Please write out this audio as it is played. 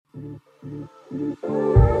Barry,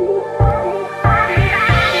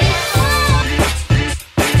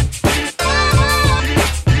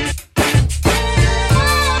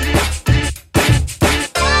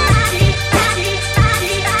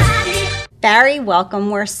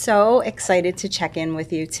 welcome. We're so excited to check in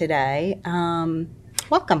with you today.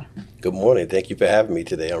 Welcome. Good morning. Thank you for having me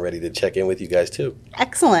today. I'm ready to check in with you guys too.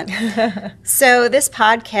 Excellent. So this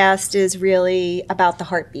podcast is really about the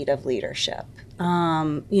heartbeat of leadership.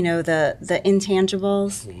 The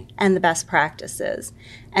intangibles and the best practices.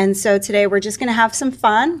 And so today we're just going to have some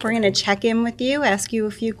fun. We're going to check in with you, ask you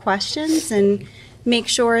a few questions, and make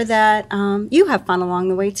sure that you have fun along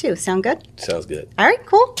the way too. Sound good? Sounds good. All right,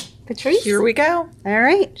 cool. Patrice? Here we go. All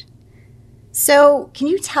right. So can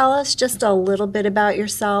you tell us just a little bit about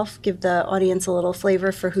yourself? Give the audience a little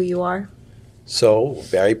flavor for who you are. So,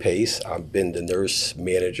 Barry Pace, I've been the nurse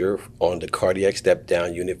manager on the cardiac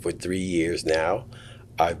step-down unit for 3 years now.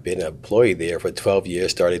 I've been an employee there for 12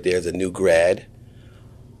 years, started there as a new grad,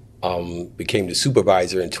 became the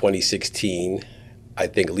supervisor in 2016. I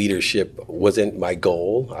think leadership wasn't my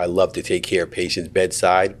goal. I love to take care of patients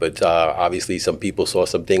bedside, but obviously some people saw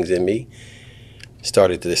some things in me.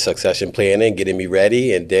 Started the succession planning, getting me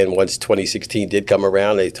ready, and then once 2016 did come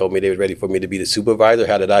around, they told me they were ready for me to be the supervisor.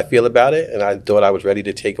 How did I feel about it? And I thought I was ready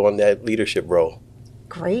to take on that leadership role.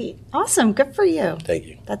 Great. Awesome. Good for you. Thank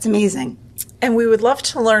you. That's amazing. And we would love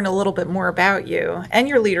to learn a little bit more about you and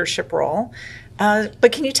your leadership role.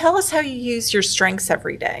 But can you tell us how you use your strengths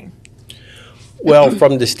every day? Well,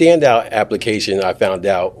 from the standout application, I found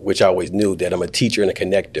out, which I always knew, that I'm a teacher and a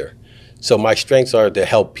connector. So my strengths are to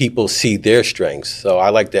help people see their strengths. So I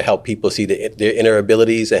like to help people see their inner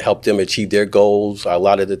abilities and help them achieve their goals. A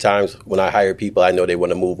lot of the times when I hire people, I know they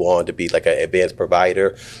want to move on to be like an advanced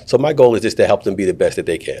provider. So my goal is just to help them be the best that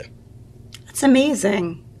they can. That's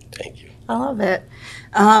amazing. Thank you. I love it.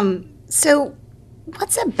 So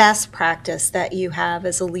what's a best practice that you have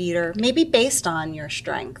as a leader, maybe based on your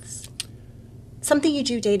strengths? Something you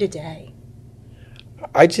do day to day.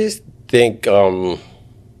 I just think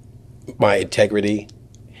my integrity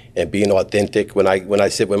and being authentic. When I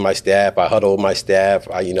sit with my staff, I huddle with my staff.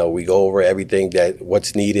 We go over everything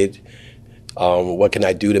what's needed. What can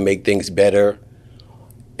I do to make things better?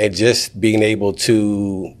 And just being able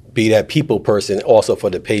to be that people person also for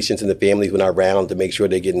the patients and the families when I round to make sure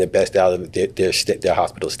they're getting the best out of their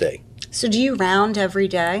hospital stay. So do you round every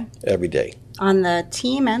day? Every day. On the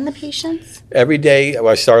team and the patients? Every day,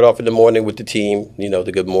 I start off in the morning with the team,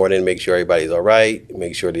 the good morning, make sure everybody's all right,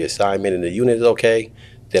 make sure the assignment and the unit is okay.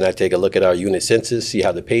 Then I take a look at our unit census, see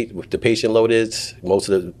how the patient load is. Most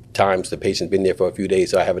of the times the patient's been there for a few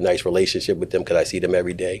days, so I have a nice relationship with them because I see them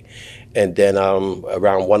every day. And then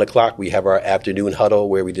around 1 o'clock, we have our afternoon huddle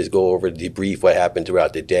where we just go over, debrief what happened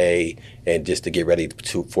throughout the day and just to get ready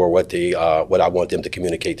for what I want them to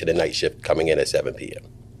communicate to the night shift coming in at 7 p.m.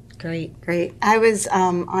 Great. I was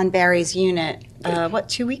on Barry's unit,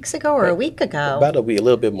 2 weeks ago or a week ago? About a week, a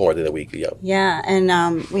little bit more than a week ago. Yeah,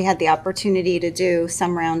 and we had the opportunity to do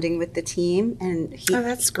some rounding with the team, and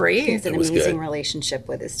that's great. He has an amazing relationship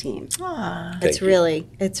with his team. It's really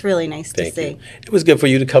nice to see. It was good for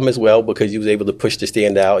you to come as well because you was able to push the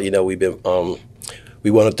stand out. We've been we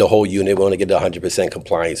wanted the whole unit. We want to get 100%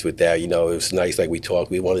 compliance with that. It was nice, like we talked.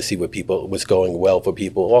 We want to see what's going well for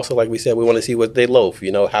people. Also, like we said, we want to see what they loaf.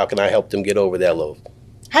 How can I help them get over that loaf?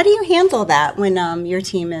 How do you handle that when your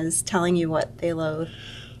team is telling you what they loathe?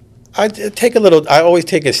 I always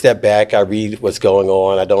take a step back. I read what's going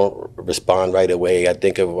on. I don't respond right away. I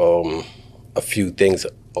think of a few things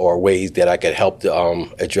or ways that I could help to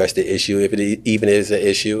address the issue, if it even is an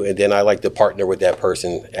issue. And then I like to partner with that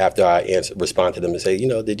person after I respond to them and say,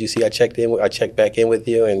 did you see I checked back in with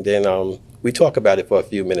you? And then we talk about it for a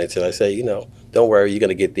few minutes. And I say, don't worry, you're going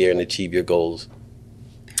to get there and achieve your goals.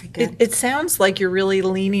 It sounds like you're really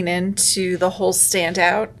leaning into the whole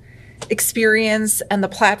standout experience and the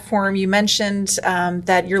platform. You mentioned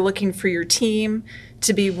that you're looking for your team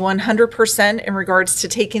to be 100% in regards to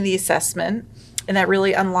taking the assessment, and that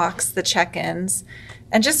really unlocks the check-ins.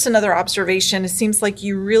 And just another observation, it seems like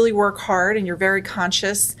you really work hard and you're very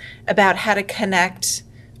conscious about how to connect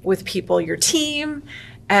with people, your team,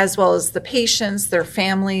 as well as the patients, their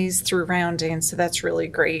families through rounding. So that's really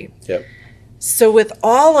great. Yep. So with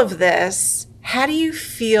all of this, how do you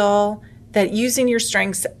feel that using your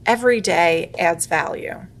strengths every day adds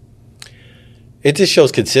value? It just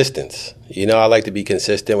shows consistency. I like to be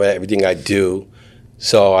consistent with everything I do.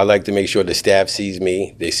 So I like to make sure the staff sees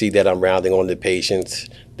me. They see that I'm rounding on the patients.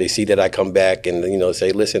 they see that I come back and,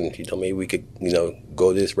 say, listen, maybe we could,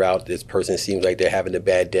 go this route. This person seems like they're having a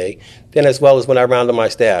bad day. Then as well as when I round up my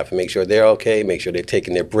staff and make sure they're okay, make sure they're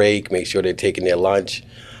taking their break, make sure they're taking their lunch.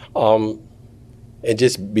 And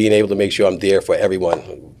just being able to make sure I'm there for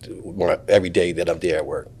everyone every day that I'm there at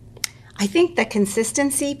work. I think the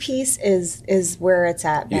consistency piece is where it's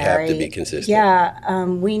at, Barry. You have to be consistent. Yeah,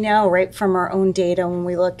 we know right from our own data when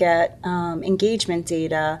we look at engagement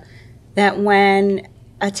data that when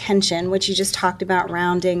attention, which you just talked about,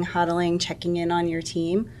 rounding, huddling, checking in on your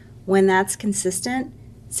team, when that's consistent,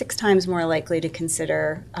 6 times more likely to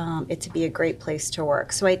consider it to be a great place to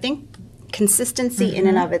work. So I think consistency in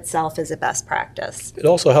and of itself is a best practice. It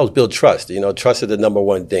also helps build trust. Trust is the number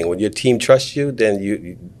one thing. When your team trusts you, then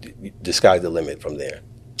you the sky's the limit from there.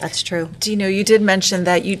 That's true. Dino, you did mention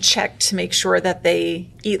that you check to make sure that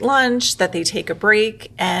they eat lunch, that they take a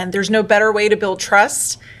break, and there's no better way to build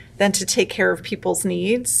trust than to take care of people's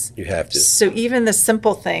needs. You have to. So even the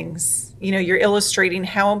simple things, you're illustrating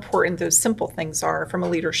how important those simple things are from a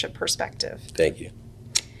leadership perspective. Thank you.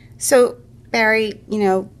 So Barry,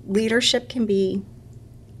 leadership can be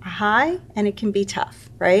high and it can be tough,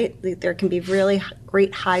 right? There can be really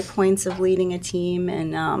great high points of leading a team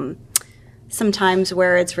and sometimes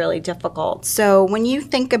where it's really difficult. So when you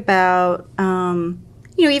think about,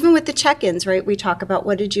 even with the check-ins, right, we talk about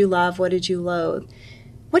what did you love, what did you loathe?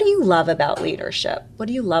 What do you love about leadership? What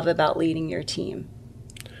do you love about leading your team?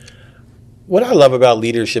 What I love about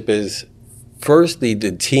leadership is, firstly,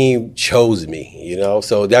 the team chose me,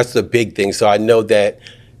 so that's the big thing. So I know that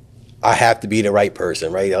I have to be the right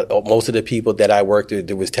person, right? Most of the people that I worked with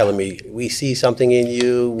was telling me, we see something in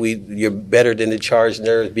you. You're better than the charge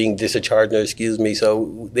nurse, being discharged nurse, excuse me.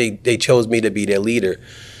 So they chose me to be their leader.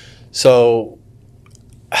 So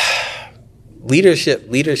leadership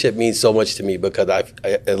means so much to me because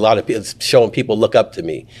a lot of people, it's showing people look up to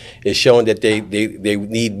me. It's showing that they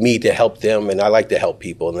need me to help them, and I like to help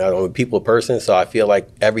people. And I'm a people person, so I feel like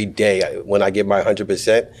every day when I give my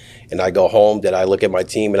 100% and I go home, that I look at my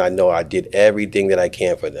team and I know I did everything that I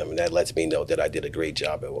can for them, and that lets me know that I did a great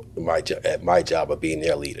job at my job of being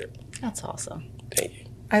their leader. That's awesome. Thank you.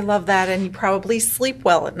 I love that, and you probably sleep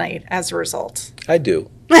well at night as a result. I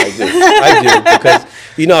do because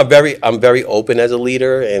I'm very open as a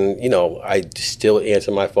leader, and I still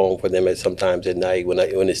answer my phone for them sometimes at night when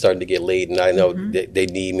it's starting to get late, and I know they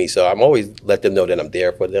need me. So I'm always let them know that I'm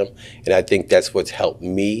there for them, and I think that's what's helped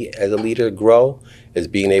me as a leader grow, is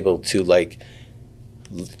being able to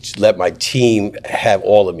let my team have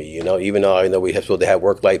all of me. Even though I know we have supposed to have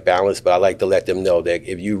work-life balance, but I like to let them know that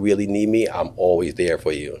if you really need me, I'm always there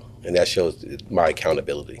for you, and that shows my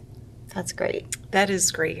accountability. That's great. That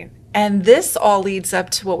is great. And this all leads up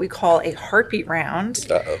to what we call a heartbeat round.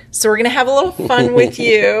 Uh-oh. So we're going to have a little fun with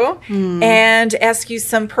you and ask you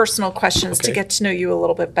some personal questions to get to know you a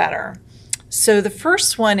little bit better. So the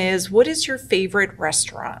first one is, what is your favorite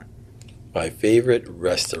restaurant? My favorite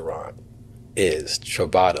restaurant is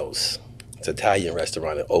Travato's. It's an Italian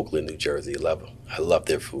restaurant in Oakland, New Jersey. I love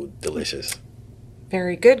their food. Delicious.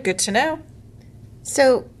 Very good. Good to know.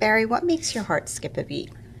 So, Barry, what makes your heart skip a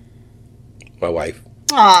beat? My wife.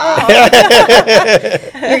 Aww.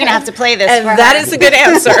 You're going to have to play this. And that is a good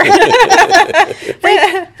answer.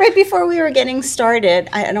 Right before we were getting started,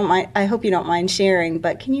 I don't mind. I hope you don't mind sharing,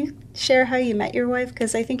 but can you share how you met your wife?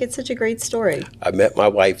 Because I think it's such a great story. I met my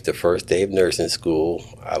wife the first day of nursing school.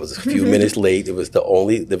 I was a few minutes late. It was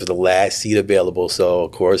the last seat available. So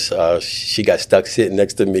of course she got stuck sitting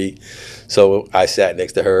next to me. So I sat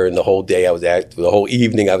next to her, and the whole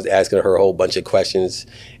evening I was asking her a whole bunch of questions,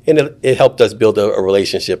 and it helped us build a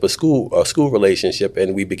relationship, a school relationship,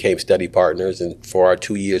 and we became study partners. And for our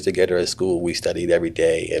 2 years together at school, we studied every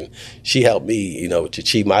day, and she helped me, to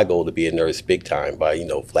achieve my goal to be a nurse big time by,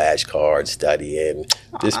 flashcards, studying,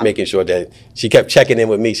 just making sure that she kept checking in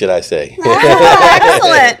with me, should I say?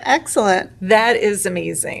 Excellent. That is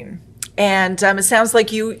amazing, and it sounds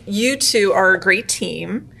like you two are a great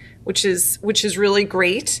team, which is really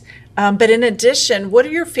great. But in addition, what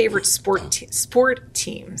are your favorite sport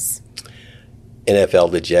teams?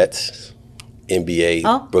 NFL, the Jets, NBA,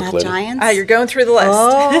 Brooklyn. The Giants. You're going through the list.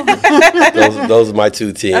 Oh. those are my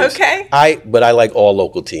two teams. Okay. But I like all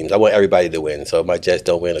local teams. I want everybody to win. So if my Jets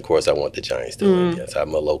don't win, of course, I want the Giants to win. Yes,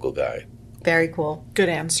 I'm a local guy. Very cool. Good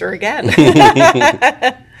answer again.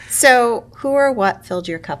 So who or what filled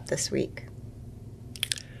your cup this week?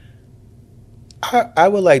 I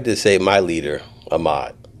would like to say my leader,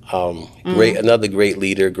 Ahmad. Another great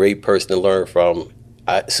leader, great person to learn from.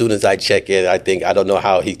 As soon as I check in, I don't know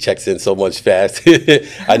how he checks in so much fast.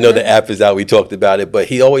 I know the app is out. We talked about it, but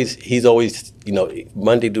he's always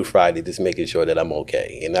Monday through Friday, just making sure that I'm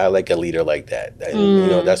okay. And I like a leader like that.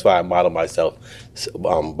 And, that's why I model myself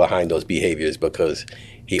behind those behaviors, because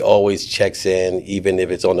he always checks in, even if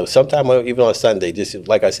it's sometime even on a Sunday. Just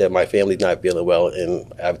like I said, my family's not feeling well,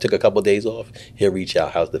 and I took a couple of days off. He'll reach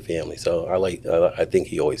out, how's the family? So I think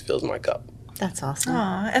he always fills my cup. That's awesome.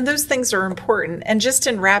 And those things are important. And just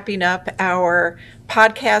in wrapping up our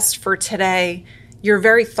podcast for today, you're a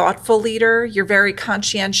very thoughtful leader. You're very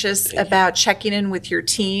conscientious about checking in with your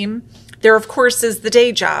team. There, of course, is the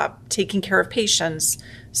day job, taking care of patients,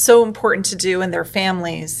 so important to do and their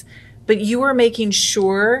families. But you are making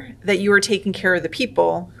sure that you are taking care of the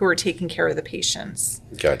people who are taking care of the patients.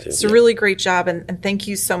 Gotcha. It's a really great job, and thank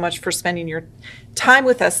you so much for spending your time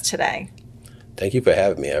with us today. Thank you for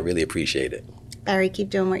having me. I really appreciate it. Barry, keep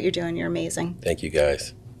doing what you're doing. You're amazing. Thank you,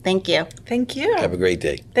 guys. Thank you. Thank you. Have a great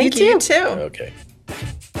day. Thank you. You too. Okay.